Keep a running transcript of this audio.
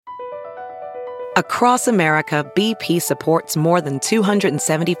Across America, BP supports more than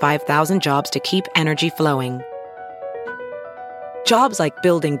 275,000 jobs to keep energy flowing. Jobs like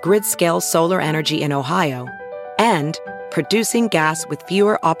building grid-scale solar energy in Ohio and producing gas with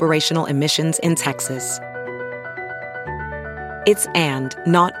fewer operational emissions in Texas. It's and,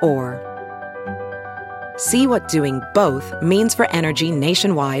 not or. See what doing both means for energy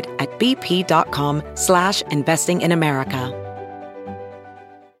nationwide at bp.com/investing in America.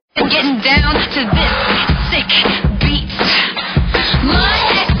 Getting down to this sick beat. My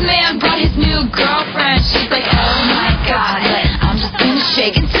ex-man brought his new girlfriend. She's like, oh my God, but I'm just gonna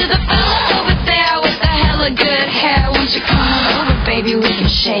shake it to the fella over there with the hella good hair. Won't you come on over, baby? We can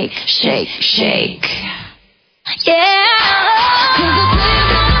shake, shake, shake. Yeah. 'Cause the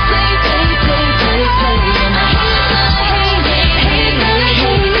players wanna play, play, play, play, play. And I hate, hate, hate,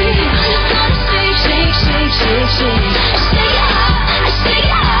 hate. Just wanna shake, shake, shake, shake, shake. Shake it up, shake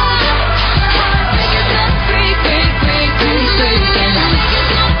it up. Make it up, freak, freak, freak, freak, freak. And I make it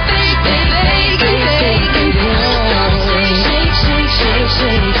up, fake, fake, fake, fake, fake. Shake, shake, shake,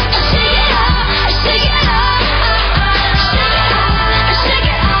 shake. Shake it up, shake it up. Shake it up, shake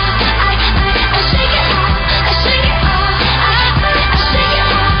it up. I shake it up.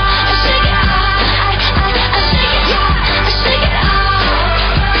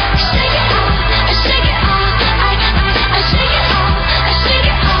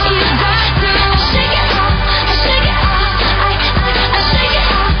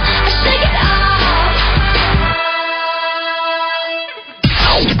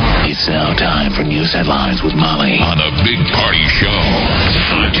 It's now time for news headlines with Molly on the Big Party Show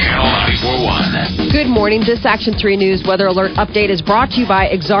on Channel 94.1. Good morning. This Action 3 News weather alert update is brought to you by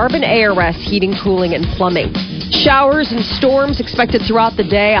Exarban ARS Heating, Cooling, and Plumbing. Showers and storms expected throughout the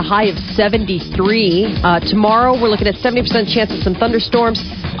day, a high of 73. Tomorrow, we're looking at 70% chance of some thunderstorms,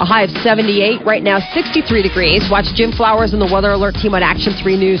 a high of 78. Right now, 63 degrees. Watch Jim Flowers and the Weather Alert team on Action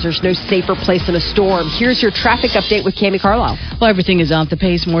 3 News. There's no safer place in a storm. Here's your traffic update with Cammie Carlisle. Well, everything is off the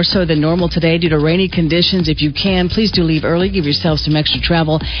pace more so than normal today due to rainy conditions. If you can, please do leave early. Give yourself some extra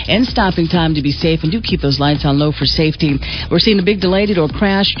travel and stopping time to be safe, and do keep those lights on low for safety. We're seeing a big delay due to a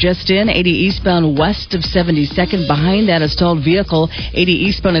crash just in 80 eastbound west of 72nd. Behind that, a stalled vehicle, 80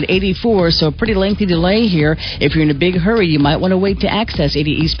 eastbound at 84, so a pretty lengthy delay here. If you're in a big hurry, you might want to wait to access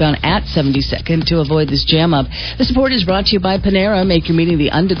 80 eastbound at 72nd to avoid this jam up. The support is brought to you by Panera. Make your meeting the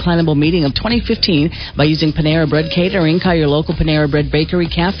undeclinable meeting of 2015 by using Panera Bread Catering. Call your local Panera Bread Bakery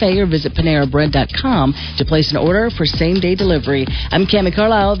Cafe or visit PaneraBread.com to place an order for same-day delivery. I'm Cammie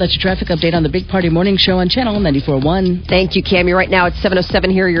Carlisle. That's your traffic update on the Big Party Morning Show on Channel 94.1. Thank you, Cammie. Right now, it's 7:07.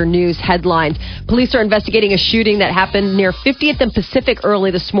 Here are your news headlines. Police are investigating a shooting that happened near 50th and Pacific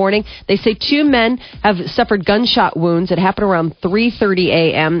early this morning. They say two men have suffered gunshot wounds. It happened around 3:30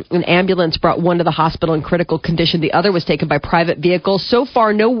 a.m. An ambulance brought one to the hospital in critical condition. The other was taken by private vehicle. So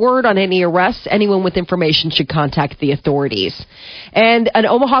far, no word on any arrests. Anyone with information should contact the authorities. And an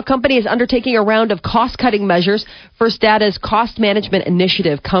Omaha company is undertaking a round of cost-cutting measures. First Data's cost management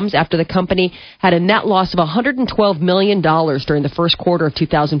initiative comes after the company had a net loss of $112 million during the first quarter of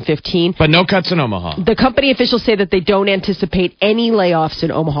 2015. But no cuts in Omaha. The company officials say that they don't anticipate any layoffs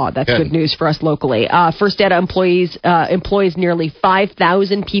in Omaha. That's good news for us locally. First Data employs nearly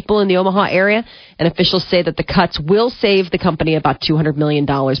 5,000 people in the Omaha area, and officials say that the cuts will save the company about $200 million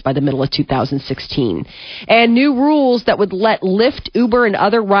by the middle of 2016. And new rules that would let Lyft, Uber, and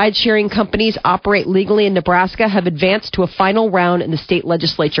other ride-sharing companies operate legally in Nebraska have advanced to a final round in the state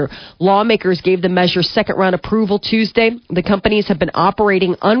legislature. Lawmakers gave the measure second-round approval Tuesday. The companies have been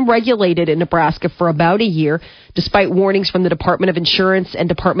operating unregulated in Nebraska for about a year, despite warnings from the Department of Insurance and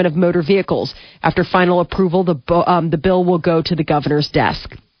Department of Motor Vehicles. After final approval, the bill will go to the governor's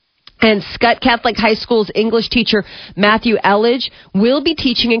desk. And Skutt Catholic High School's English teacher, Matthew Elledge, will be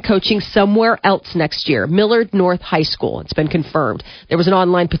teaching and coaching somewhere else next year, Millard North High School. It's been confirmed. There was an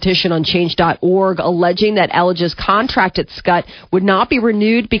online petition on change.org alleging that Elledge's contract at Skutt would not be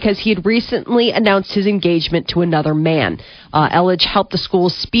renewed because he had recently announced his engagement to another man. Elledge helped the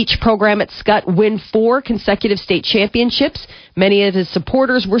school's speech program at Skutt win 4 consecutive state championships. Many of his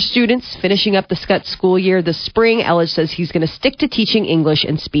supporters were students finishing up the Skutt school year this spring. Elledge says he's going to stick to teaching English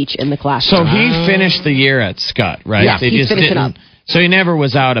and speech in the classroom. So he finished the year at Skutt, right? Yeah, he's finishing up. So he never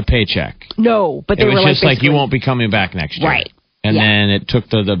was out a paycheck. No, but it was just like you won't be coming back next year. Right. And then it took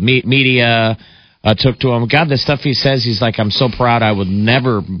the media took to him. God, the stuff he says, he's like, I'm so proud I would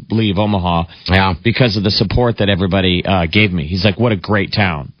never leave Omaha because of the support that everybody gave me. He's like, what a great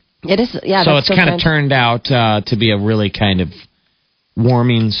town. It is, yeah. So it's kind of turned out to be a really kind of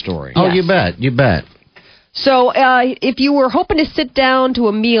warming story. Oh, you bet. So if you were hoping to sit down to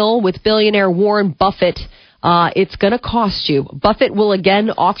a meal with billionaire Warren Buffett, it's going to cost you. Buffett will again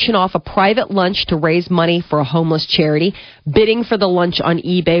auction off a private lunch to raise money for a homeless charity. Bidding for the lunch on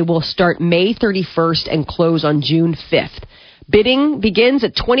eBay will start May 31st and close on June 5th. Bidding begins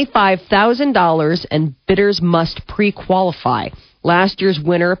at $25,000 and bidders must pre-qualify. Last year's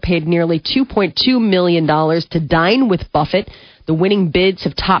winner paid nearly $2.2 million to dine with Buffett. The winning bids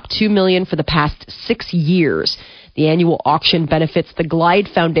have topped $2 million for the past 6 years. The annual auction benefits the Glide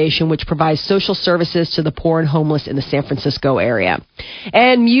Foundation, which provides social services to the poor and homeless in the San Francisco area.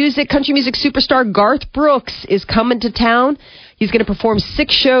 And country music superstar Garth Brooks is coming to town. He's going to perform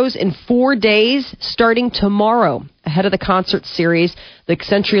 6 shows in 4 days, starting tomorrow. Ahead of the concert series, the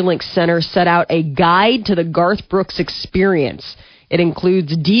CenturyLink Center set out a guide to the Garth Brooks experience. It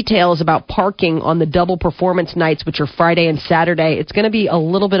includes details about parking on the double performance nights, which are Friday and Saturday. It's going to be a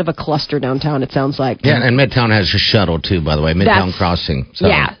little bit of a cluster downtown, it sounds like. Yeah, and Midtown has a shuttle, too, by the way, Midtown Crossing. So,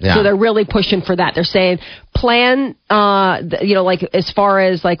 yeah, so they're really pushing for that. They're saying plan, like as far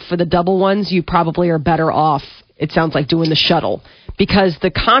as like for the double ones, you probably are better off, it sounds like, doing the shuttle. Because the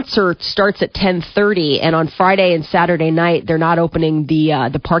concert starts at 10:30, and on Friday and Saturday night, they're not opening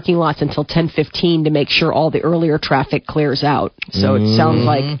the parking lots until 10:15 to make sure all the earlier traffic clears out. So it sounds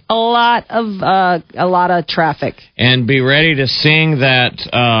like a lot of traffic. And be ready to sing that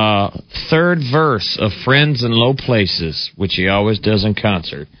third verse of Friends in Low Places, which he always does in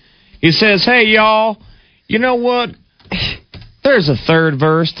concert. He says, "Hey y'all, you know what? There's a third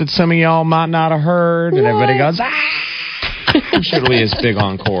verse that some of y'all might not have heard," and everybody goes, "Ah!" Usually his big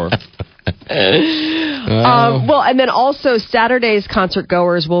encore. And then also Saturday's concert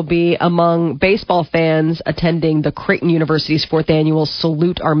goers will be among baseball fans attending the Creighton University's 4th annual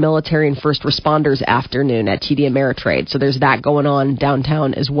Salute Our Military and First Responders afternoon at TD Ameritrade. So there's that going on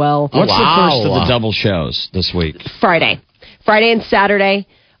downtown as well. What's the first of the double shows this week? Friday and Saturday.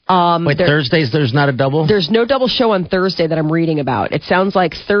 Thursdays, there's not a double? There's no double show on Thursday that I'm reading about. It sounds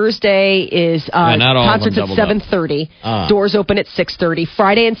like Thursday is concerts at 7:30. Doors open at 6:30.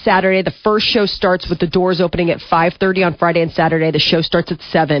 Friday and Saturday, the first show starts with the doors opening at 5:30 on Friday and Saturday. The show starts at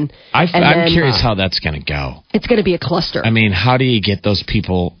 7. I'm curious how that's going to go. It's going to be a cluster. I mean, how do you get those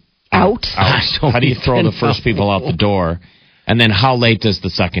people out? How do you throw the first people out the door? And then how late does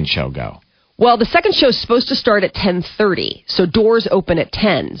the second show go? Well, the second show is supposed to start at 10:30, so doors open at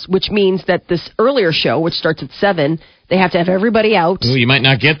 10, which means that this earlier show, which starts at 7, they have to have everybody out. Ooh, you might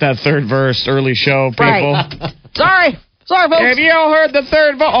not get that third verse early show, people. Right. Sorry, folks. Have you all heard the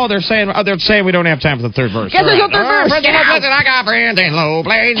third verse? Oh, they're saying we don't have time for the third verse. Yes, there's no third verse. Listen, I got friends in low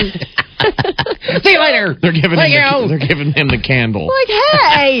places. See you later. They're giving him the candle. Like,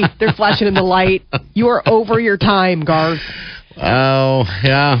 hey, they're flashing in the light. You are over your time, Garth. Oh,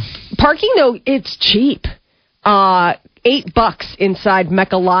 yeah. Parking, though, it's cheap. $8 inside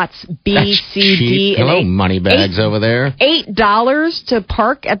Mecca lots B, C, D. Hello, money bags over there. $8 to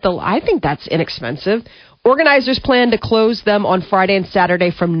park at I think that's inexpensive. Organizers plan to close them on Friday and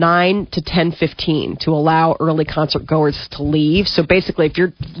Saturday from 9 to 10:15 to allow early concert goers to leave. So basically, if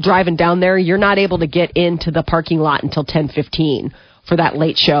you're driving down there, you're not able to get into the parking lot until 10:15. For that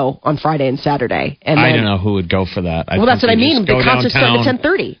late show on Friday and Saturday. And then, I don't know who would go for that. That's what I mean. The concert's starting at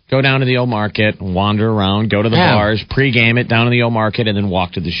 10:30. Go down to the old market, wander around, go to the bars, pregame it down in the old market, and then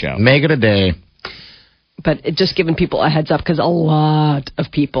walk to the show. Make it a day. But just giving people a heads up because a lot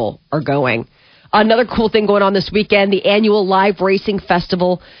of people are going. Another cool thing going on this weekend, the annual Live Racing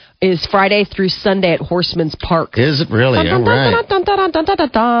Festival is Friday through Sunday at Horseman's Park. Is it really? All right.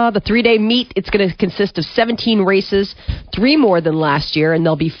 The 3-day meet, it's going to consist of 17 races, 3 more than last year, and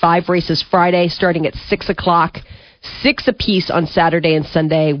there'll be 5 races Friday starting at 6 o'clock, 6 apiece on Saturday and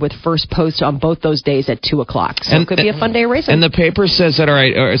Sunday, with first post on both those days at 2 o'clock. So it could be a fun day of racing. And the paper says that, all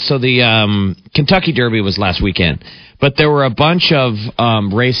right, so the Kentucky Derby was last weekend. But there were a bunch of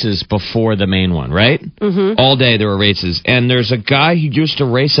races before the main one, right? Mm-hmm. All day there were races. And there's a guy who used to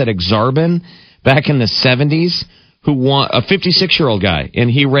race at Exarban back in the 70s who won, a 56-year-old guy. And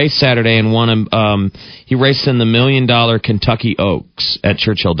he raced Saturday and won he raced in the $1 million Kentucky Oaks at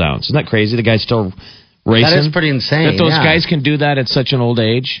Churchill Downs. Isn't that crazy? The guy's still racing. That is pretty insane. That those guys can do that at such an old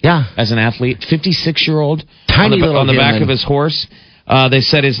age. Yeah. As an athlete. 56-year-old. Tiny little on the back of his horse. They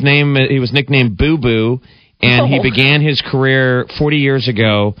said his name, he was nicknamed Boo Boo. And he began his career 40 years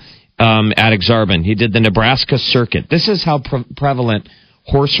ago at Exarban. He did the Nebraska circuit. This is how prevalent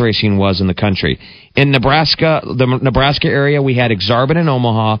horse racing was in the country. In Nebraska, the Nebraska area, we had Exarban in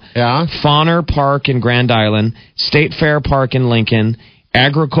Omaha, Fauner Park in Grand Island, State Fair Park in Lincoln,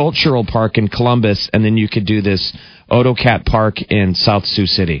 Agricultural Park in Columbus, and then you could do this Otocat Park in South Sioux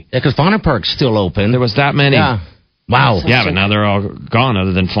City. Yeah, because Fawner Park's still open. There was that many. Yeah. Wow. Yeah, but now they're all gone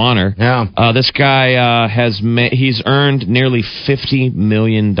other than Fawner. Yeah. This guy he's earned nearly $50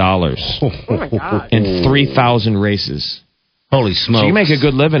 million Oh my God. in 3,000 races. Holy smokes. So you make a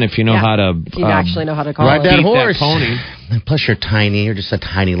good living if you know how to... If you actually know how to call ride that it. horse. That pony. And plus, you're tiny. You're just a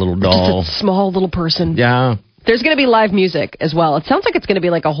tiny little doll. Just a small little person. Yeah. There's going to be live music as well. It sounds like it's going to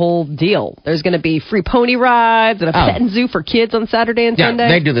be like a whole deal. There's going to be free pony rides and a pet and zoo for kids on Saturday and Sunday.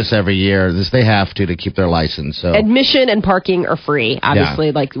 They do this every year. They have to keep their license. So admission and parking are free.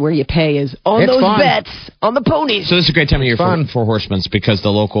 Obviously, like where you pay is on those bets on the ponies. So this is a great time of year for Horseman's because the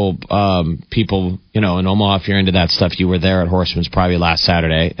local people, in Omaha, if you're into that stuff, you were there at Horseman's probably last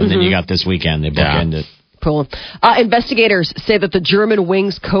Saturday, and then you got this weekend. They bookended it. Cool. Investigators say that the German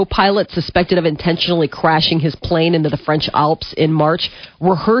Wings co-pilot suspected of intentionally crashing his plane into the French Alps in March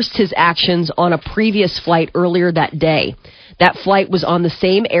rehearsed his actions on a previous flight earlier that day. That flight was on the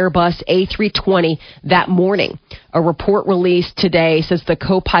same Airbus A320 that morning. A report released today says the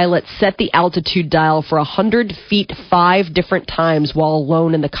co-pilot set the altitude dial for 100 feet 5 different times while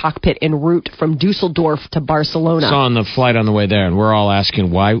alone in the cockpit en route from Dusseldorf to Barcelona. Saw on the flight on the way there, and we're all asking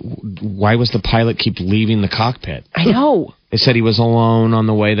why was the pilot keep leaving the cockpit? I know. They said he was alone on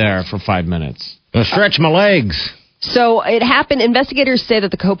the way there for 5 minutes. I'll stretch my legs. So it happened. Investigators say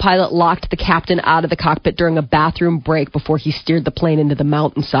that the co-pilot locked the captain out of the cockpit during a bathroom break before he steered the plane into the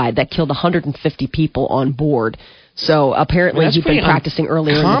mountainside. That killed 150 people on board. So apparently he'd been practicing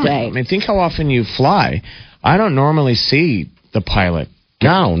earlier in the day. I mean, think how often you fly. I don't normally see the pilot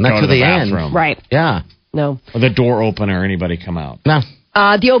not go to the bathroom. end. Right. Yeah. No. Or the door open or anybody come out. No.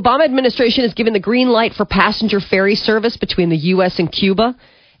 The Obama administration has given the green light for passenger ferry service between the U.S. and Cuba.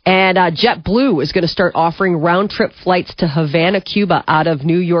 And JetBlue is going to start offering round-trip flights to Havana, Cuba, out of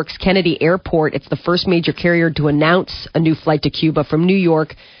New York's Kennedy Airport. It's the first major carrier to announce a new flight to Cuba from New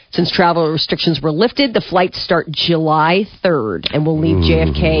York. Since travel restrictions were lifted, the flights start July 3rd and will leave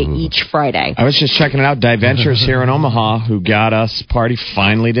JFK each Friday. I was just checking it out. Dive Ventures here in Omaha, who got us party,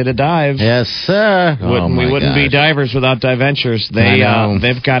 finally did a dive. Yes, sir. We wouldn't be divers without Dive Ventures.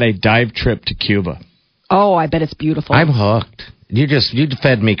 They've got a dive trip to Cuba. Oh, I bet it's beautiful. I'm hooked. You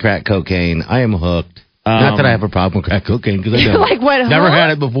fed me crack cocaine. I am hooked. Not that I have a problem with crack cocaine because I don't. Like, what? Never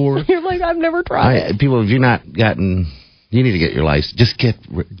had it before. You're like, I've never tried it. People, if you're not gotten, you need to get your license.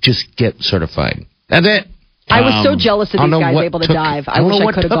 Just get certified. That's it. I was so jealous of these guys able to dive. I wish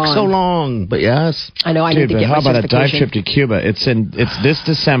I could have gone. It took so long, but yes. I know. I need to get my how about a dive certification. trip to Cuba? It's this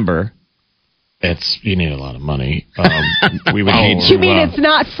December. You need a lot of money. We would need to. You mean it's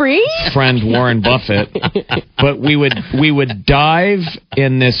not free? Friend Warren Buffett, but we would dive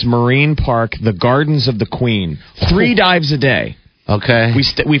in this marine park, the Gardens of the Queen. 3 dives a day. Okay.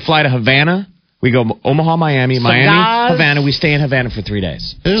 We fly to Havana. We go Omaha, Miami, Havana. We stay in Havana for 3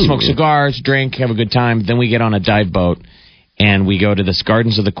 days. Ooh. Smoke cigars, drink, have a good time. Then we get on a dive boat and we go to this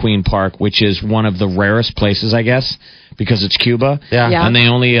Gardens of the Queen Park, which is one of the rarest places, I guess, because it's Cuba. Yeah. And they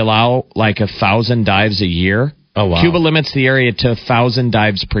only allow like 1,000 dives a year. Oh, wow. Cuba limits the area to 1,000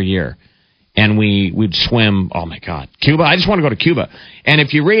 dives per year. And we'd swim. Oh, my God. Cuba. I just want to go to Cuba. And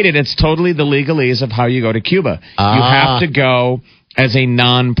if you read it, it's totally the legalese of how you go to Cuba. You have to go as a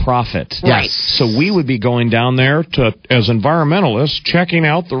non-profit. Right. So we would be going down there as environmentalists, checking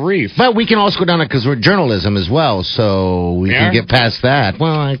out the reef. But we can also go down there because we're journalism as well, so we can get past that.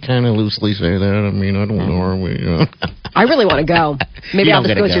 Well, I kind of loosely say that. I mean, I don't know. Are we? I really want to go. Maybe I'll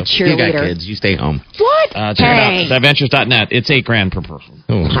just go as your cheerleader. You got kids. You stay home. What? Check it out. Diveventures.net. It's $8,000 per person.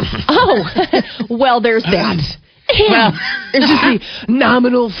 Oh, well, there's that. Well, there's just the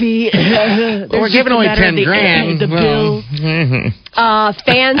nominal fee. We're giving away $10,000. The bill.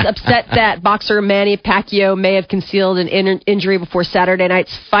 Fans upset that boxer Manny Pacquiao may have concealed an injury before Saturday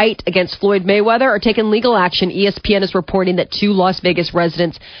night's fight against Floyd Mayweather are taking legal action. ESPN is reporting that 2 Las Vegas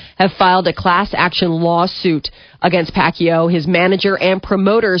residents have filed a class action lawsuit against Pacquiao, his manager, and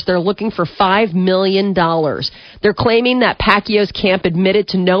promoters. They're looking for $5 million. They're claiming that Pacquiao's camp admitted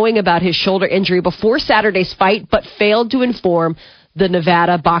to knowing about his shoulder injury before Saturday's fight, but failed to inform the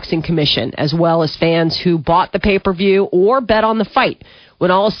Nevada Boxing Commission, as well as fans who bought the pay-per-view or bet on the fight.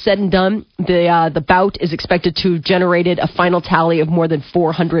 When all is said and done, the bout is expected to have generated a final tally of more than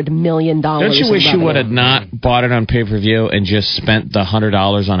 $400 million. Don't you wish you would have not bought it on pay-per-view and just spent the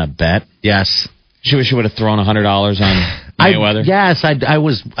 $100 on a bet? Yes. You wish you would have thrown $100 on Mayweather? Yes, I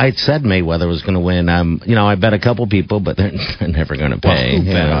said Mayweather was going to win. I bet a couple people, but they're never going to pay. Well,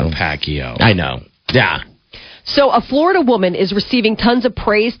 who bet on Pacquiao? I know. Yeah. So a Florida woman is receiving tons of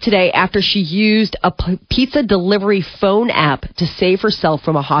praise today after she used a pizza delivery phone app to save herself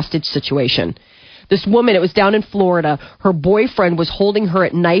from a hostage situation. This woman, it was down in Florida. Her boyfriend was holding her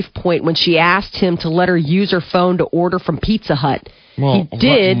at knife point when she asked him to let her use her phone to order from Pizza Hut. Well, he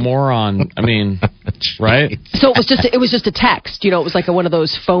did. What moron. I mean, right? So it was just a text. You know, it was like one of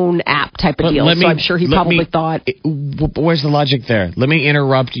those phone app type of deals. So I'm sure he probably thought. Where's the logic there? Let me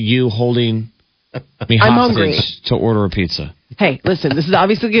interrupt you holding me hostage to order a pizza. Hey, listen, this is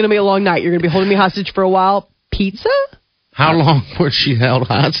obviously going to be a long night. You're going to be holding me hostage for a while. Pizza? How long was she held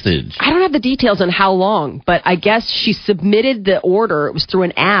hostage? I don't have the details on how long, but I guess she submitted the order. It was through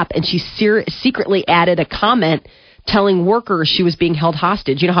an app, and she secretly added a comment telling workers she was being held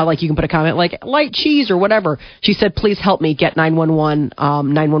hostage. You know how you can put a comment like light cheese or whatever. She said, "Please help me get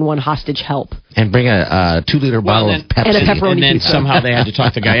 911 hostage help." And bring a 2-liter bottle of Pepsi. And a pepperoni And then pizza. somehow they had to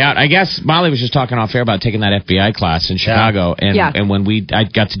talk the guy out. I guess Molly was just talking off air about taking that FBI class in Chicago. And when I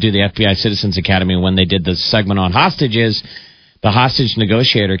got to do the FBI Citizens Academy, when they did the segment on hostages, the hostage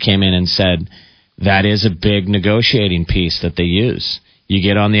negotiator came in and said, that is a big negotiating piece that they use. You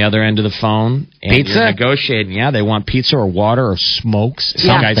get on the other end of the phone and pizza? You're negotiating. Yeah, they want pizza or water or smokes.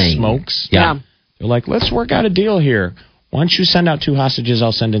 Some guy smokes. Yeah. They're like, let's work out a deal here. Why don't you send out 2 hostages?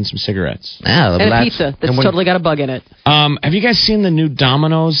 I'll send in some cigarettes. Yeah, and a pizza that's totally got a bug in it. Have you guys seen the new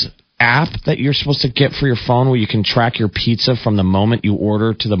Domino's app that you're supposed to get for your phone where you can track your pizza from the moment you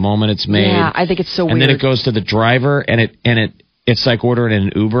order to the moment it's made? Yeah, I think it's so weird. And then it goes to the driver, and it's like ordering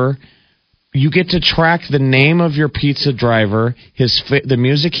an Uber. You get to track the name of your pizza driver, the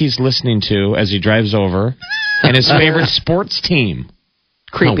music he's listening to as he drives over, and his favorite sports team.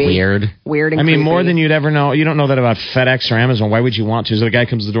 Creepy. Oh, weird. Weird and I mean, creepy. more than you'd ever know. You don't know that about FedEx or Amazon. Why would you want to? So the guy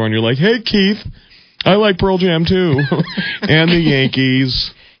comes to the door and you're like, hey, Keith, I like Pearl Jam too. And the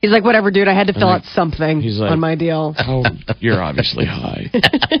Yankees. He's like, whatever, dude, I had to fill out something like, on my deal. Oh, you're obviously high.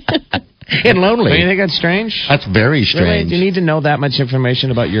 And lonely. Don't you think that's strange? That's very strange. Really? Do you need to know that much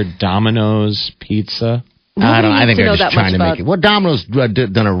information about your Domino's pizza? I think they're just trying to make it. it. Well, Domino's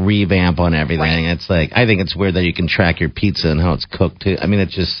done a revamp on everything. Right. It's I think it's weird that you can track your pizza and how it's cooked too. I mean,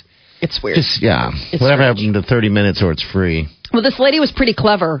 it's weird. It's whatever strange. happened to 30 minutes or it's free. Well, this lady was pretty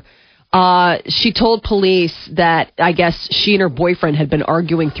clever. She told police that I guess she and her boyfriend had been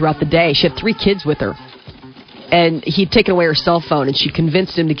arguing throughout the day. She had 3 kids with her. And he'd taken away her cell phone, and she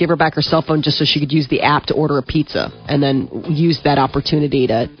convinced him to give her back her cell phone just so she could use the app to order a pizza, and then use that opportunity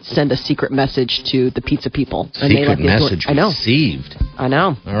to send a secret message to the pizza people. Secret message received. I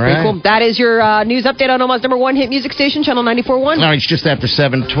know. All right. Pretty cool. That is your news update on Omaha's #1 hit music station, Channel 94.1. All right, it's just after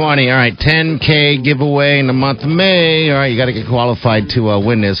 7:20. All right, 10K giveaway in the month of May. All right, you got to get qualified to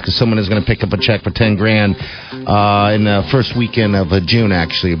win this because someone is going to pick up a check for $10,000 in the first weekend of June,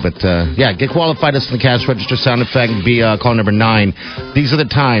 actually. But get qualified. Listen to the cash register sound effect. Be call number 9. These are the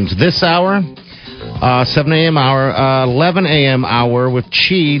times. This hour. 7 a.m. hour, 11 a.m. hour with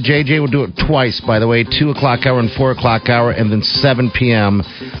Chi. JJ will do it twice, by the way. 2 o'clock hour and 4 o'clock hour, and then 7 p.m.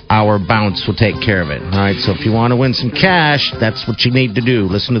 hour bounce will take care of it. All right, so if you want to win some cash, that's what you need to do.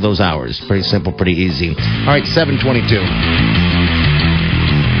 Listen to those hours. Pretty simple, pretty easy. All right, 7:22.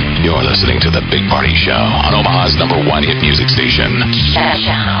 You're listening to The Big Party Show on Omaha's #1 hit music station.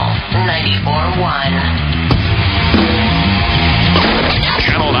 Channel 94.1.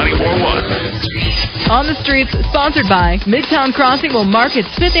 Channel 94.1. On the Streets, sponsored by Midtown Crossing, will mark its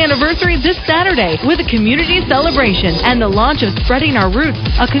 5th anniversary this Saturday with a community celebration and the launch of Spreading Our Roots,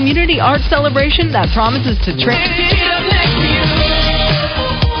 a community art celebration that promises to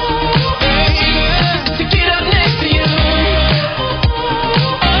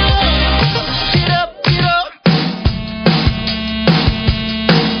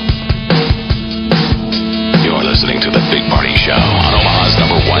You're listening to The Big Party Show on Omaha's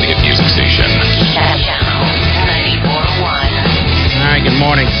 #1 hit music station. Channel 94.1. All right, good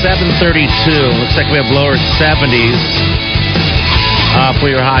morning. 7:32. Looks like we have lower 70s for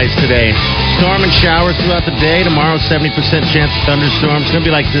your highs today. Storm and showers throughout the day. Tomorrow, 70% chance of thunderstorms. It's going to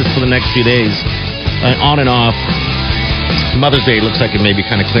be like this for the next few days. On and off. Mother's Day looks like it may be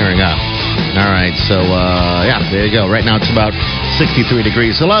kind of clearing up. All right, so, there you go. Right now, it's about 63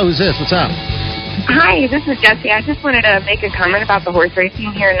 degrees. Hello, who's this? What's up? Hi, this is Jesse. I just wanted to make a comment about the horse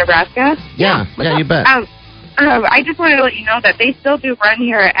racing here in Nebraska. Yeah, you bet. I just wanted to let you know that they still do run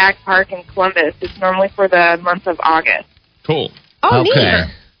here at Ag Park in Columbus. It's normally for the month of August. Cool. Oh, okay. neat.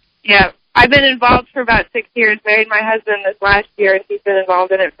 Yeah, I've been involved for about 6 years. Married my husband this last year, and he's been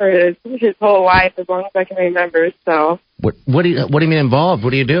involved in it for his whole life, as long as I can remember. So, What do you mean involved?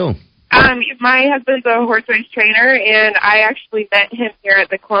 What do you do? my husband's a horse race trainer, and I actually met him here at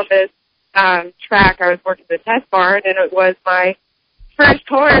the Columbus track. I was working the test barn, and it was my first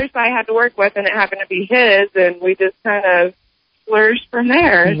horse I had to work with, and it happened to be his, and we just kind of flourished from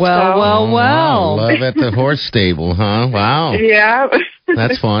there. Well. Love at the horse stable, huh? Wow. Yeah.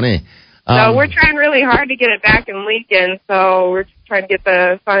 That's funny. So we're trying really hard to get it back in Lincoln. So we're just trying to get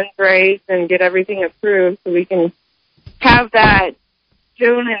the funds raised and get everything approved so we can have that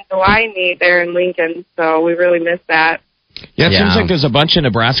June and July meet there in Lincoln. So we really miss that. Yeah, it seems like there's a bunch of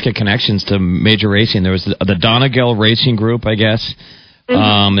Nebraska connections to major racing. There was the Donegal Racing Group, I guess,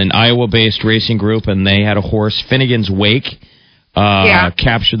 an Iowa-based racing group, and they had a horse, Finnegan's Wake,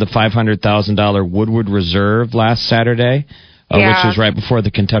 captured the $500,000 Woodward Reserve last Saturday, which was right before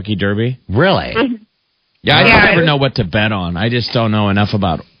the Kentucky Derby. Really? Yeah, I don't ever know what to bet on. I just don't know enough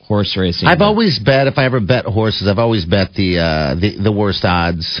about horse racing. I've always bet, if I ever bet horses, I've always bet the worst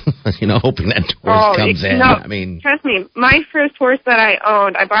odds, hoping that horse comes in. No, I mean, trust me, my first horse that I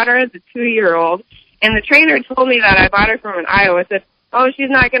owned, I bought her as a 2-year-old, and the trainer told me that I bought her from an Iowa. Said, she's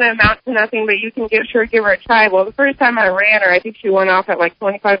not going to amount to nothing, but you can give her a try. Well, the first time I ran her, I think she went off at like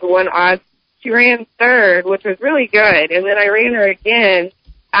 25-1 odds. She ran third, which was really good, and then I ran her again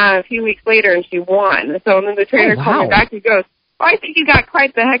a few weeks later, and she won. So then the trainer called me back and goes, I think you got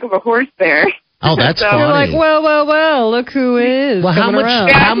quite the heck of a horse there. Oh, that's so funny. You're like, well, look who is coming around.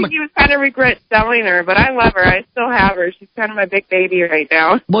 Yeah, I think he was kind of regret selling her, but I love her. I still have her. She's kind of my big baby right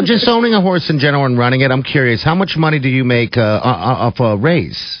now. Well, just owning a horse in general and running it, I'm curious, how much money do you make off a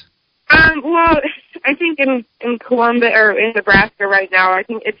race? Well, I think in Columbus or in Nebraska right now, I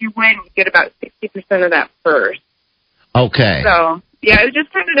think if you win, you get about 60% of that purse. Okay. So, yeah, it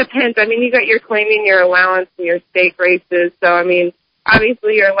just kind of depends. I mean, you got your claiming, your allowance, and your stake races. So, I mean,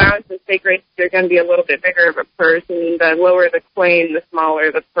 obviously your allowance and stake races are going to be a little bit bigger of a purse, and the lower the claim, the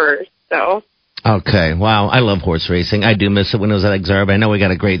smaller the purse. So. Okay, wow, I love horse racing. I do miss it when it was at Exarban. I know we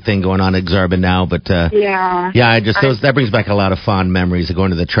got a great thing going on at Exarban now, but that brings back a lot of fond memories of going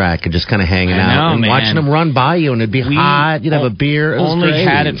to the track and just kind of hanging out and watching them run by you, and it'd be hot. You'd have a beer. It was only great.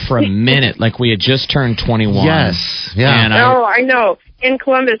 had it for a minute, like we had just turned 21. Yes, yeah. And I know. In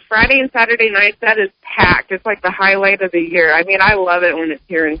Columbus, Friday and Saturday nights, that is packed. It's like the highlight of the year. I mean, I love it when it's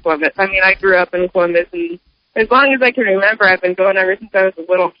here in Columbus. I mean, I grew up in Columbus, and as long as I can remember, I've been going ever since I was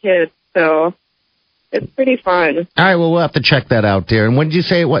a little kid. So. It's pretty fun. All right, well, we'll have to check that out, dear. And when did you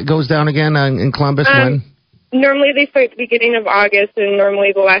say what goes down again in Columbus? When? Normally they start at the beginning of August, and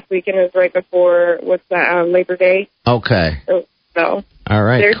normally the last weekend is right before, Labor Day. Okay. So all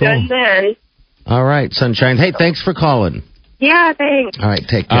right, they're cool. done then. All right, Sunshine. Hey, thanks for calling. Yeah, thanks. All right,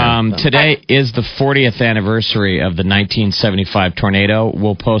 take care. Today is the 40th anniversary of the 1975 tornado.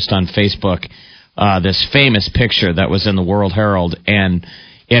 We'll post on Facebook this famous picture that was in the World Herald, and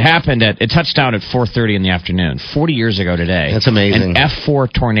it happened it touched down at 4:30 in the afternoon, 40 years ago today. That's amazing. An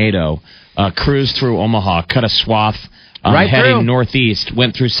F4 tornado cruised through Omaha, cut a swath heading through. northeast,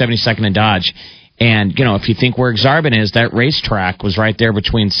 went through 72nd and Dodge. And, if you think where Exarban is, that racetrack was right there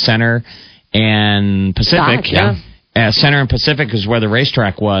between Center and Pacific. Dodge, Center and Pacific is where the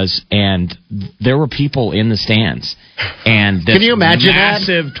racetrack was, and there were people in the stands. And this Can you imagine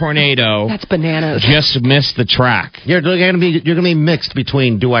massive tornado That's bananas. just missed the track. You're gonna be mixed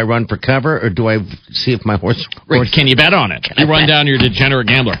between do I run for cover or do I see if my horse Or can you bet on it? You run down, you're a degenerate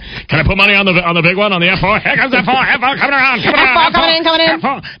gambler. Can I put money on the big one, on the F4? Here comes F4 coming around, F4 coming in.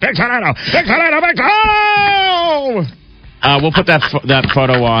 F4, big tornado, big tornado. We'll put that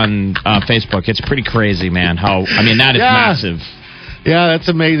photo on Facebook. It's pretty crazy, man. That is massive. Yeah, that's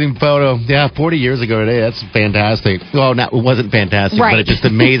an amazing photo. Yeah, 40 years ago today. That's fantastic. Well, it wasn't fantastic, right. but it's just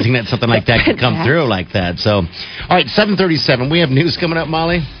amazing that something like that could come through like that. So, all right, 7:37. We have news coming up,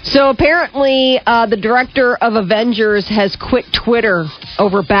 Molly. So apparently, the director of Avengers has quit Twitter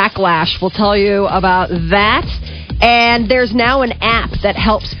over backlash. We'll tell you about that. And there's now an app that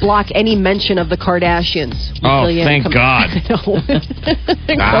helps block any mention of the Kardashians. Oh, thank God.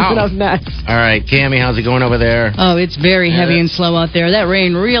 Coming up next. All right, Cammie, how's it going over there? Oh, it's very heavy and slow out there. That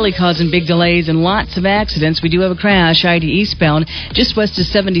rain really causing big delays and lots of accidents. We do have a crash, I-80 eastbound, just west of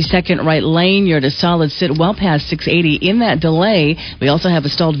 72nd right lane. You're at a solid sit well past 680 in that delay. We also have a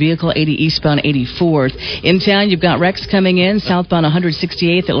stalled vehicle, 80 eastbound 84th. In town, you've got wrecks coming in, southbound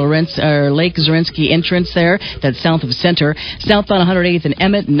 168th at Lake Zorinsky entrance there. That's south of Center. Southbound 108th and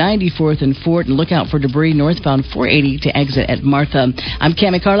Emmett, 94th and Fort, and look out for debris northbound 480 to exit at Martha. I'm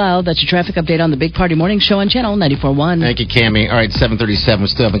Cammie Carlisle. That's your traffic update on the Big Party Morning Show on Channel 94.1. Thank you, Cammie. All right, 7:37. We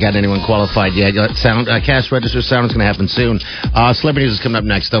still haven't got anyone qualified yet. Cash register sound is going to happen soon. Celebrity news is coming up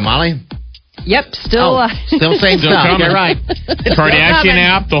next, though. Molly? Yep, still same stuff. You're right. Kardashian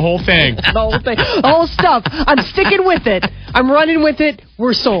app, the whole thing. The whole thing. The whole stuff. I'm sticking with it. I'm running with it.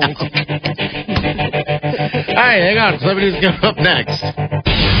 We're sold. All right, hang on. Celebrity news is coming up next.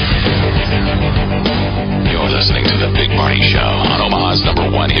 You're listening to The Big Party Show on Omaha's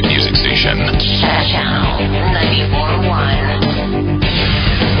 #1 hit music station. Channel 94.1.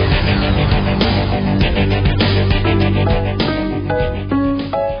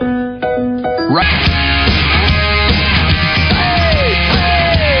 Right.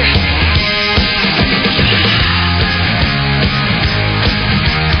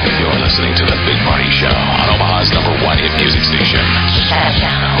 You're listening to The Big Party Show on Omaha's #1 hit music station.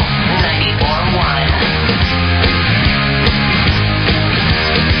 Channel 94.1.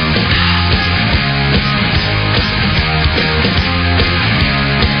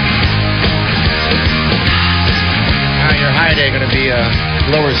 Your high today going to be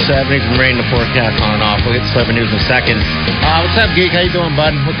lower 70s and rain in the forecast on and off. We'll get 7 news in a second. What's up, Geek? How you doing,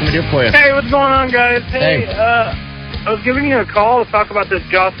 bud? What can we do for you? Hey, what's going on, guys? Hey. I was giving you a call to talk about this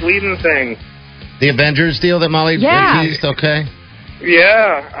Joss Whedon thing. The Avengers deal that Molly teased, okay?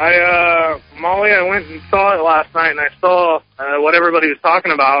 Yeah, Molly, I went and saw it last night, and I saw what everybody was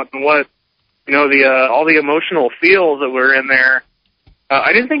talking about and what, all the emotional feels that were in there.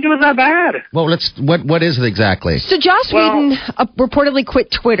 I didn't think it was that bad. Well, what is it exactly? So Joss Whedon reportedly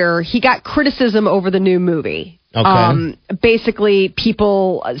quit Twitter. He got criticism over the new movie. Okay. Basically,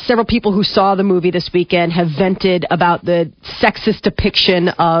 several people who saw the movie this weekend have vented about the sexist depiction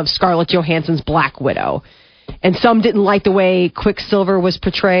of Scarlett Johansson's Black Widow. And some didn't like the way Quicksilver was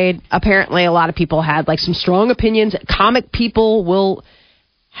portrayed. Apparently, a lot of people had some strong opinions. Comic people will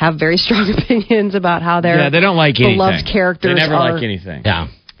have very strong opinions about how their they don't like beloved characters They never are. like anything. Yeah.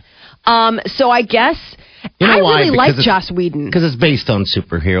 So I guess I really like Joss Whedon because it's based on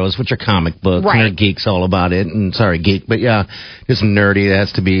superheroes, which are comic books, right? And they're geeks all about it. And sorry, geek, but yeah, just nerdy. It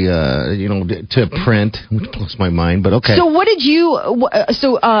has to be, to print, which blows my mind. But okay. So what did you?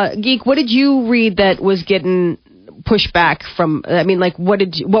 Geek, what did you read that was getting pushback from? I mean,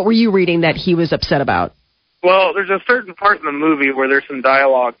 what were you reading that he was upset about? Well, there's a certain part in the movie where there's some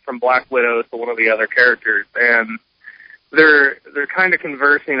dialogue from Black Widow to one of the other characters, and they're kind of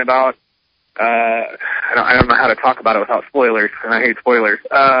conversing about. I don't know how to talk about it without spoilers, and I hate spoilers.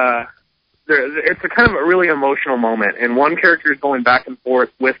 It's a kind of a really emotional moment, and one character is going back and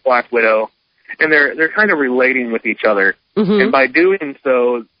forth with Black Widow, and they're kind of relating with each other, and by doing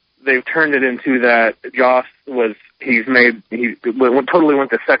so, they've turned it into that Joss he totally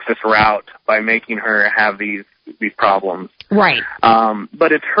went the sexist route by making her have these problems. Right.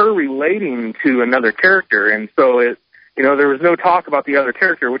 But it's her relating to another character, and so there was no talk about the other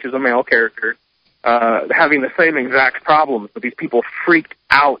character, which is a male character, having the same exact problems, but these people freaked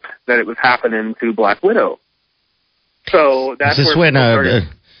out that it was happening to Black Widow. So that's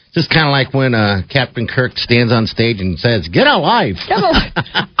just kind of like when Captain Kirk stands on stage and says, "Get a life."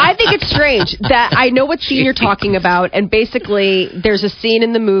 I think it's strange that I know what scene you're talking about, and basically there's a scene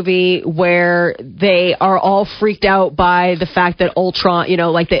in the movie where they are all freaked out by the fact that Ultron,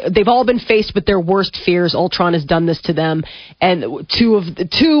 they've all been faced with their worst fears. Ultron has done this to them, and two of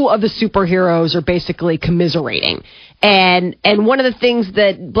the superheroes are basically commiserating. And one of the things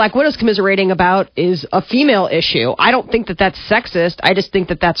that Black Widow's commiserating about is a female issue. I don't think that that's sexist. I just think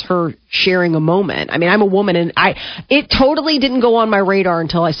that that's her sharing a moment. I mean, I'm a woman, and it totally didn't go on my radar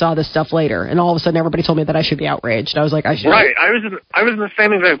until I saw this stuff later. And all of a sudden, everybody told me that I should be outraged. I was like, I should. Right. I was in the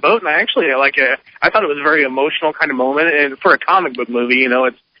same exact boat, and I actually I thought it was a very emotional kind of moment. And for a comic book movie,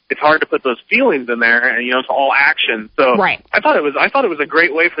 it's hard to put those feelings in there, and it's all action. So right. I thought it was a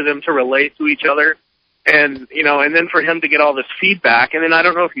great way for them to relate to each other. And, and then for him to get all this feedback. And then I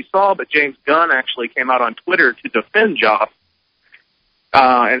don't know if you saw, but James Gunn actually came out on Twitter to defend Joss,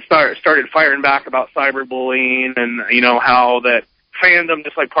 and started firing back about cyberbullying and, how that fandom,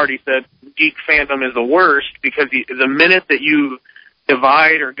 just like Party said, geek fandom is the worst because the minute that you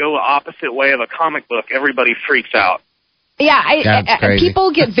divide or go the opposite way of a comic book, everybody freaks out. Yeah,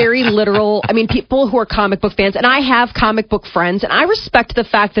 people get very literal. I mean, people who are comic book fans, and I have comic book friends, and I respect the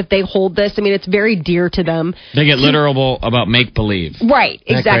fact that they hold this. I mean, it's very dear to them. They get literal about make-believe. Right,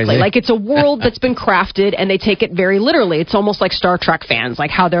 exactly. Like, it's a world that's been crafted, and they take it very literally. It's almost like Star Trek fans,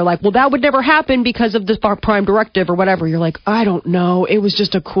 like how they're like, well, that would never happen because of the Prime Directive or whatever. You're like, I don't know. It was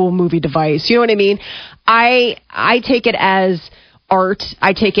just a cool movie device. You know what I mean? I take it as art.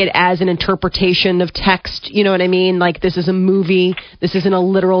 I take it as an interpretation of text. You know what I mean? Like, this is a movie. This isn't a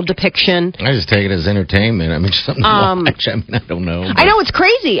literal depiction. I just take it as entertainment. I mean, something to watch. I mean, I don't know. But I know it's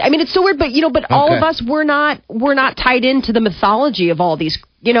crazy. I mean, it's so weird, but all of us, we're not tied into the mythology of all these.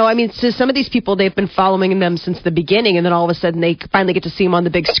 I mean, so some of these people, they've been following them since the beginning, and then all of a sudden they finally get to see them on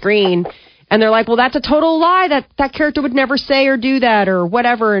the big screen. And they're like, well, that's a total lie. That character would never say or do that or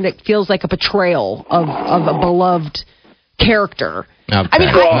whatever. And it feels like a betrayal of a beloved character. Okay. I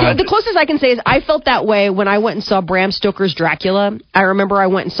mean, the closest I can say is I felt that way when I went and saw Bram Stoker's Dracula. I remember I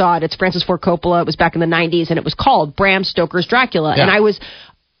went and saw it. It's Francis Ford Coppola. It was back in the 90s, and it was called Bram Stoker's Dracula. Yeah. And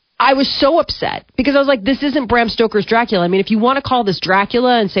I was so upset because I was like, this isn't Bram Stoker's Dracula. I mean, if you want to call this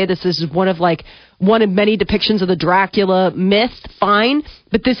Dracula and say this is one of many depictions of the Dracula myth, fine.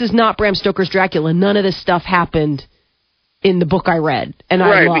 But this is not Bram Stoker's Dracula. None of this stuff happened in the book I read, and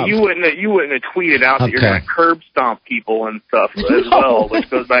I loved. But you wouldn't have tweeted out that you're going to curb stomp people and stuff as well, which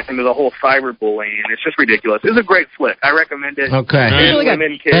goes back into the whole cyberbullying. It's just ridiculous. It's a great flick. I recommend it. Okay. Men, really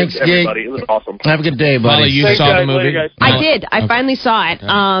women, kids, Thanks, everybody. It was awesome. Have a good day, buddy. Molly, you saw the movie? Later, I did. I finally saw it.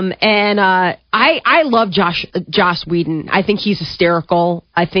 And I love Joss Whedon. I think he's hysterical.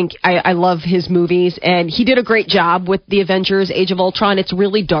 I think I love his movies, and he did a great job with the Avengers: Age of Ultron. It's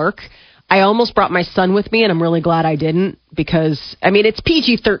really dark. I almost brought my son with me, and I'm really glad I didn't because, I mean, it's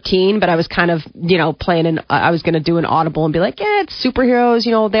PG-13, but I was kind of, playing I was going to do an audible and be like, yeah, it's superheroes,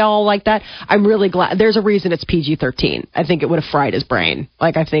 they all like that. I'm really glad. There's a reason it's PG-13. I think it would have fried his brain.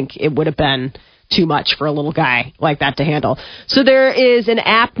 I think it would have been too much for a little guy like that to handle. So there is an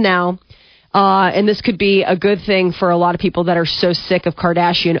app now, and this could be a good thing for a lot of people that are so sick of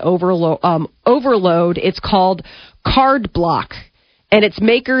Kardashian overload. It's called Card Block. And its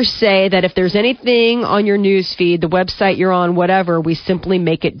makers say that if there's anything on your news feed, the website you're on, whatever, we simply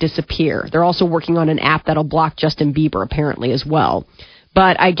make it disappear. They're also working on an app that'll block Justin Bieber, apparently, as well.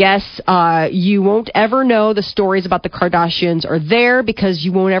 But I guess you won't ever know the stories about the Kardashians are there because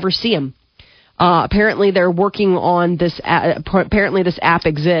you won't ever see them. Apparently, they're working on this. Apparently, this app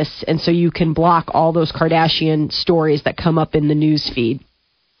exists, and so you can block all those Kardashian stories that come up in the news feed,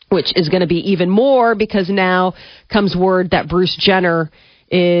 which is going to be even more because now comes word that Bruce Jenner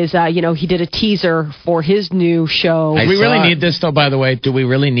is, he did a teaser for his new show. Do we really need this, though, by the way? Do we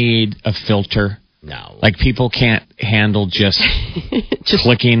really need a filter? No. Like, people can't handle just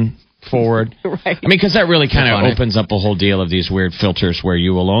clicking forward? Right. I mean, because that really kind of opens up a whole deal of these weird filters where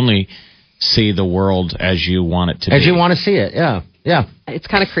you will only see the world as you want it to be. As you want to see it, yeah. Yeah. It's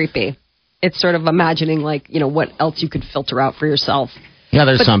kind of creepy. It's sort of imagining, what else you could filter out for yourself. Yeah,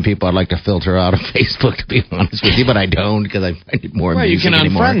 there's some people I'd like to filter out of Facebook, to be honest with you, but I don't because I find it more amusing anymore. You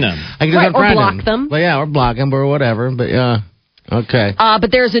can unfriend them. I can just unfriend or block them. But yeah, or block them or whatever. But yeah, okay. But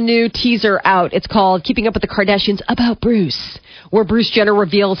there's a new teaser out. It's called Keeping Up with the Kardashians About Bruce, where Bruce Jenner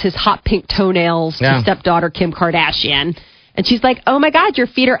reveals his hot pink toenails to stepdaughter Kim Kardashian. And she's like, oh, my God, your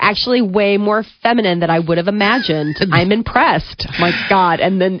feet are actually way more feminine than I would have imagined. I'm impressed. My God.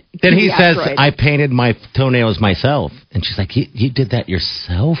 And then he says, I painted my toenails myself. And she's like, you did that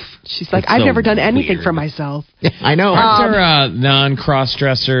yourself? She's like, I've never done anything for myself. I know. Aren't there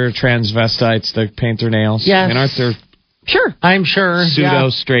non-cross-dresser transvestites that paint their nails? Yes. And aren't there I'm sure.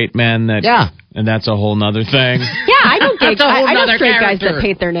 pseudo-straight men that... Yeah. And that's a whole nother thing. Yeah, I know straight guys that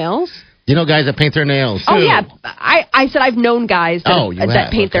paint their nails. You know guys that paint their nails? Oh, yeah. I said I've known guys that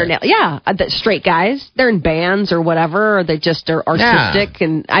paint their nails. Yeah, that straight guys. They're in bands or whatever, or they just are artistic. Yeah.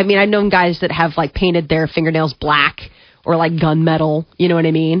 And I mean, I've known guys that have painted their fingernails black or gunmetal. You know what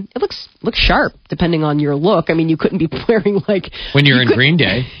I mean? It looks sharp depending on your look. I mean, you couldn't be wearing when you're in Green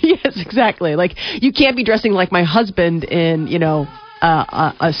Day. Yes, exactly. You can't be dressing like my husband in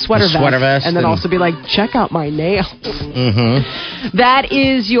a sweater vest and then also be like, check out my nails. Mm-hmm. That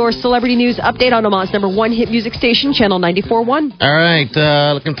is your celebrity news update on Omaha's number one hit music station, Channel 94.1. All right,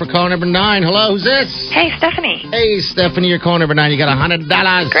 looking for call number 9. Hello, who's this? Hey, Stephanie. Hey, Stephanie, you're call number 9. You got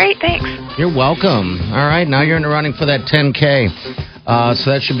 $100. Great, thanks. You're welcome. All right, now you're in the running for that $10K. So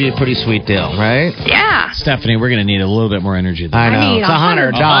that should be a pretty sweet deal, right? Yeah. Stephanie, we're going to need a little bit more energy. I know. It's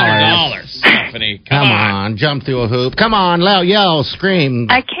 $100. Stephanie, come on. Jump through a hoop. Come on, yell, scream.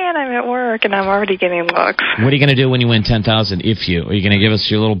 I can't. I'm at work, and I'm already getting looks. What are you going to do when you win $10,000? Are you going to give us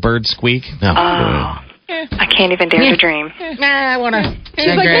your little bird squeak? No. I can't even dare to dream. I want to.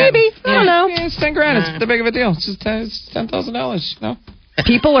 She's like, maybe. I don't know. Yeah, it's $10,000. It's the big of a deal. It's just $10,000. No.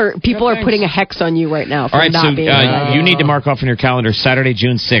 People are putting a hex on you right now. For all right, not being you need to mark off on your calendar Saturday,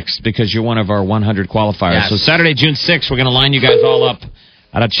 June 6th, because you're one of our 100 qualifiers. Yes. So Saturday, June 6th, we're going to line you guys all up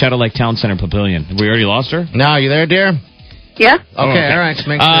out at Shadow Lake Town Center Pavilion. Have we already lost her? No, you there, dear? Yeah. Okay, all right.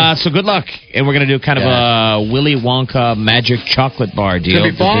 So good luck. And we're going to do kind of a Willy Wonka magic chocolate bar deal.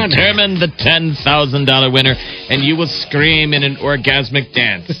 Should be fun. To determine the $10,000 winner, and you will scream in an orgasmic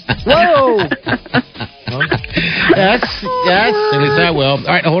dance. Whoa! Yes. At least I will. All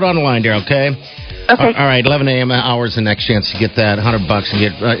right, hold on the line, dear, okay? Okay. All right, 11 a.m. hours the next chance to get that $100 and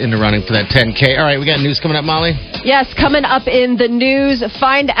get in the running for that $10K. All right, we got news coming up, Molly? Yes, coming up in the news,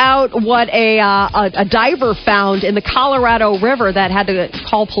 find out what a diver found in the Colorado River that had to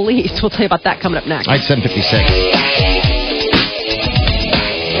call police. We'll tell you about that coming up next. All right, 7:56.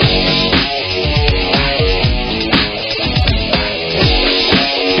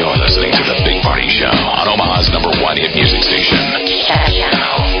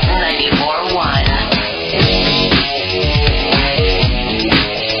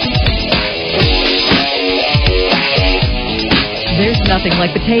 nothing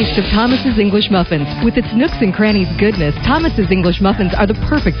like the taste of Thomas's English Muffins. With its nooks and crannies goodness, Thomas's English Muffins are the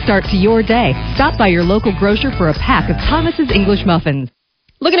perfect start to your day. Stop by your local grocer for a pack of Thomas's English Muffins.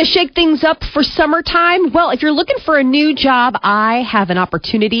 Looking to shake things up for summertime? Well, if you're looking for a new job, I have an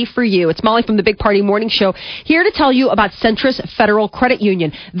opportunity for you. It's Molly from the Big Party Morning Show, here to tell you about Centris Federal Credit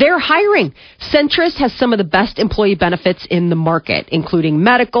Union. They're hiring. Centris has some of the best employee benefits in the market, including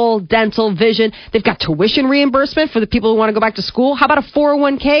medical, dental, vision. They've got tuition reimbursement for the people who want to go back to school. How about a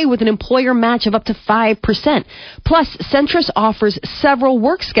 401k with an employer match of up to 5%? Plus, Centris offers several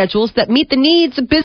work schedules that meet the needs of business